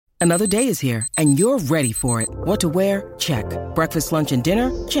Another day is here, and you're ready for it. What to wear? Check. Breakfast, lunch, and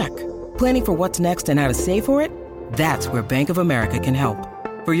dinner? Check. Planning for what's next and how to save for it? That's where Bank of America can help.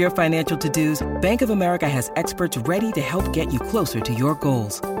 For your financial to-dos, Bank of America has experts ready to help get you closer to your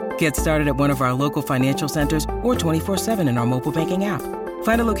goals. Get started at one of our local financial centers or 24/7 in our mobile banking app.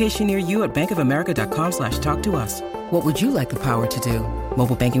 Find a location near you at bankofamerica.com/talktous. What would you like the power to do?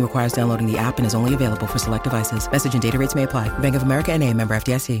 Mobile banking requires downloading the app and is only available for select devices. Message and data rates may apply. Bank of America N.A., member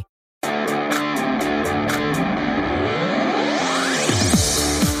FDIC.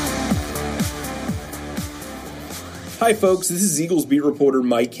 Hi folks, this is Eagles beat reporter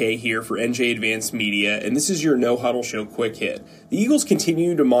Mike Kay here for NJ Advanced Media, and this is your No Huddle Show quick hit. The Eagles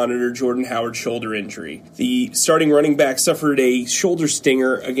continue to monitor Jordan Howard's shoulder injury. The starting running back suffered a shoulder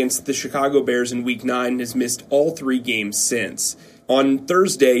stinger against the Chicago Bears in Week 9 and has missed all 3 games since. On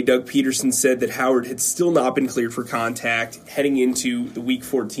Thursday, Doug Peterson said that Howard had still not been cleared for contact heading into the Week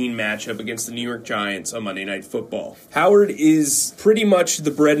 14 matchup against the New York Giants on Monday Night Football. Howard is pretty much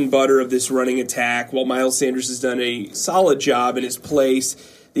the bread and butter of this running attack, while Miles Sanders has done a solid job in his place.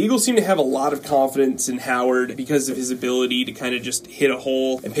 The Eagles seem to have a lot of confidence in Howard because of his ability to kind of just hit a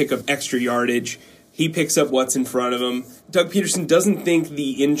hole and pick up extra yardage. He picks up what's in front of him. Doug Peterson doesn't think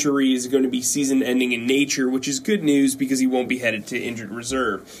the injury is going to be season-ending in nature, which is good news because he won't be headed to injured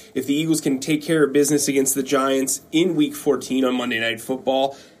reserve. If the Eagles can take care of business against the Giants in Week 14 on Monday Night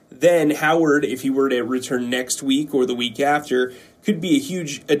Football, then Howard, if he were to return next week or the week after, could be a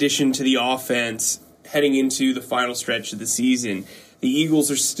huge addition to the offense heading into the final stretch of the season. The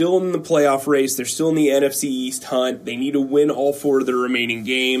Eagles are still in the playoff race. They're still in the NFC East hunt. They need to win all 4 of their remaining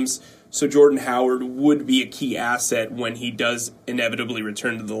games. So Jordan Howard would be a key asset when he does inevitably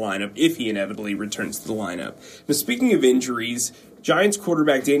return to the lineup, if he inevitably returns to the lineup. Now, speaking of injuries, Giants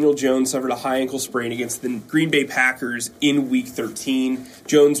quarterback Daniel Jones suffered a high ankle sprain against the Green Bay Packers in Week 13.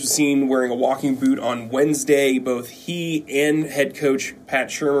 Jones was seen wearing a walking boot on Wednesday. Both he and head coach Pat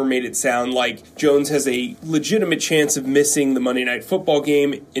Shurmur made it sound like Jones has a legitimate chance of missing the Monday Night Football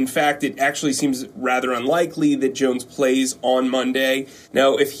game. In fact, it actually seems rather unlikely that Jones plays on Monday.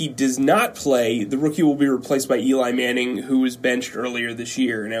 Now, if he does not play, the rookie will be replaced by Eli Manning, who was benched earlier this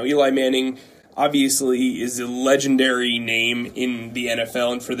year. Now, Eli Manning obviously is a legendary name in the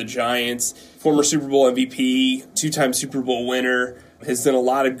NFL and for the Giants. Former Super Bowl MVP, 2-time Super Bowl winner, has done a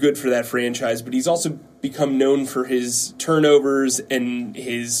lot of good for that franchise, but he's also become known for his turnovers and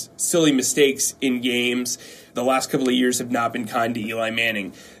his silly mistakes in games. The last couple of years have not been kind to Eli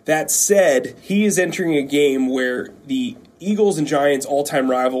Manning. That said, he is entering a game where the Eagles and Giants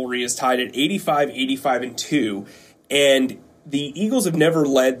all-time rivalry is tied at 85-2, and the Eagles have never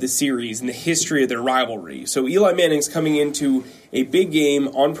led the series in the history of their rivalry. So Eli Manning's coming into a big game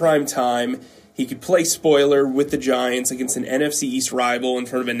on prime time. He could play spoiler with the Giants against an NFC East rival in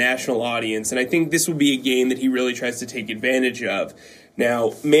front of a national audience, and I think this will be a game that he really tries to take advantage of.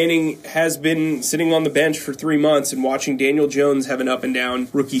 Now, Manning has been sitting on the bench for 3 months and watching Daniel Jones have an up-and-down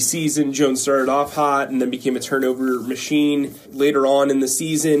rookie season. Jones started off hot and then became a turnover machine later on in the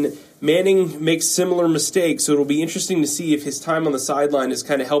season. Manning makes similar mistakes, so it'll be interesting to see if his time on the sideline has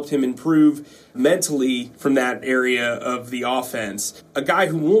kind of helped him improve mentally from that area of the offense. A guy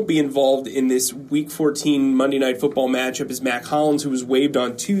who won't be involved in this Week 14 Monday Night Football matchup is Mac Hollins, who was waived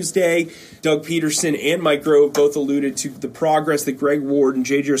on Tuesday. Doug Peterson and Mike Grove both alluded to the progress that Greg Ward and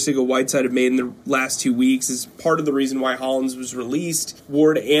J.J. Arcega-Whiteside have made in the last 2 weeks as part of the reason why Hollins was released.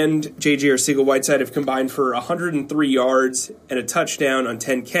 Ward and J.J. Arcega-Whiteside have combined for 103 yards and a touchdown on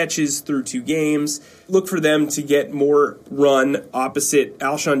 10 catches through 2 games. Look for them to get more run opposite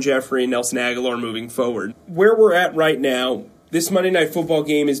Alshon Jeffrey and Nelson Aguilar moving forward. Where we're at right now, this Monday Night Football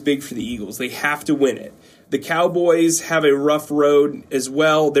game is big for the Eagles. They have to win it. The Cowboys have a rough road as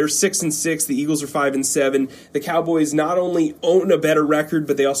well. They're 6-6. The Eagles are 5-7. The Cowboys not only own a better record,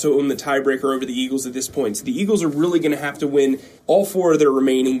 but they also own the tiebreaker over the Eagles at this point. So the Eagles are really going to have to win all 4 of their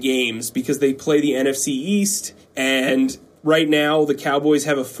remaining games because they play the NFC East, and right now the Cowboys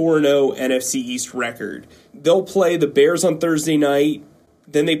have a 4-0 NFC East record. They'll play the Bears on Thursday night.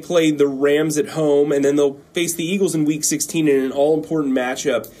 Then they play the Rams at home, and then they'll face the Eagles in Week 16 in an all-important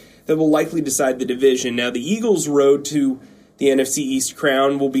matchup that will likely decide the division. Now, the Eagles' road to the NFC East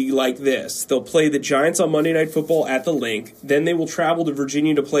crown will be like this. They'll play the Giants on Monday Night Football at the Link. Then they will travel to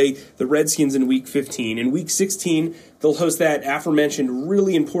Virginia to play the Redskins in Week 15. In Week 16, they'll host that aforementioned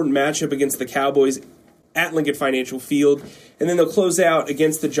really important matchup against the Cowboys at Lincoln Financial Field. And then they'll close out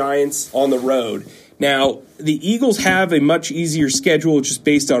against the Giants on the road. Now, the Eagles have a much easier schedule just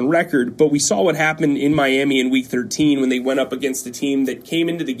based on record, but we saw what happened in Miami in Week 13 when they went up against a team that came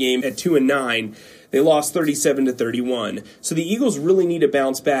into the game at 2-9. They lost 37-31. So the Eagles really need to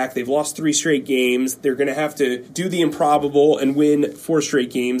bounce back. They've lost 3 straight games. They're going to have to do the improbable and win 4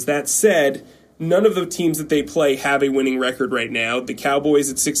 straight games. That said, none of the teams that they play have a winning record right now. The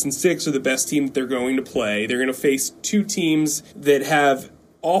Cowboys at 6-6 are the best team that they're going to play. They're going to face 2 teams that have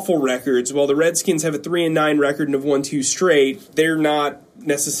awful records. While the Redskins have a 3-9 record and have won 2 straight, they're not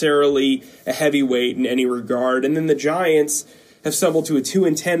necessarily a heavyweight in any regard. And then the Giants have stumbled to a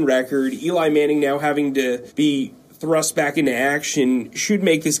 2-10 record. Eli Manning now having to be thrust back into action should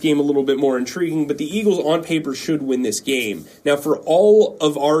make this game a little bit more intriguing, but the Eagles on paper should win this game. Now, for all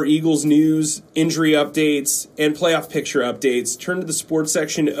of our Eagles news, injury updates, and playoff picture updates, turn to the sports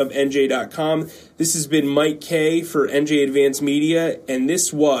section of NJ.com. This has been Mike K for NJ Advanced Media, and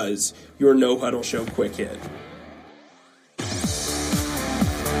this was your No Huddle Show Quick Hit.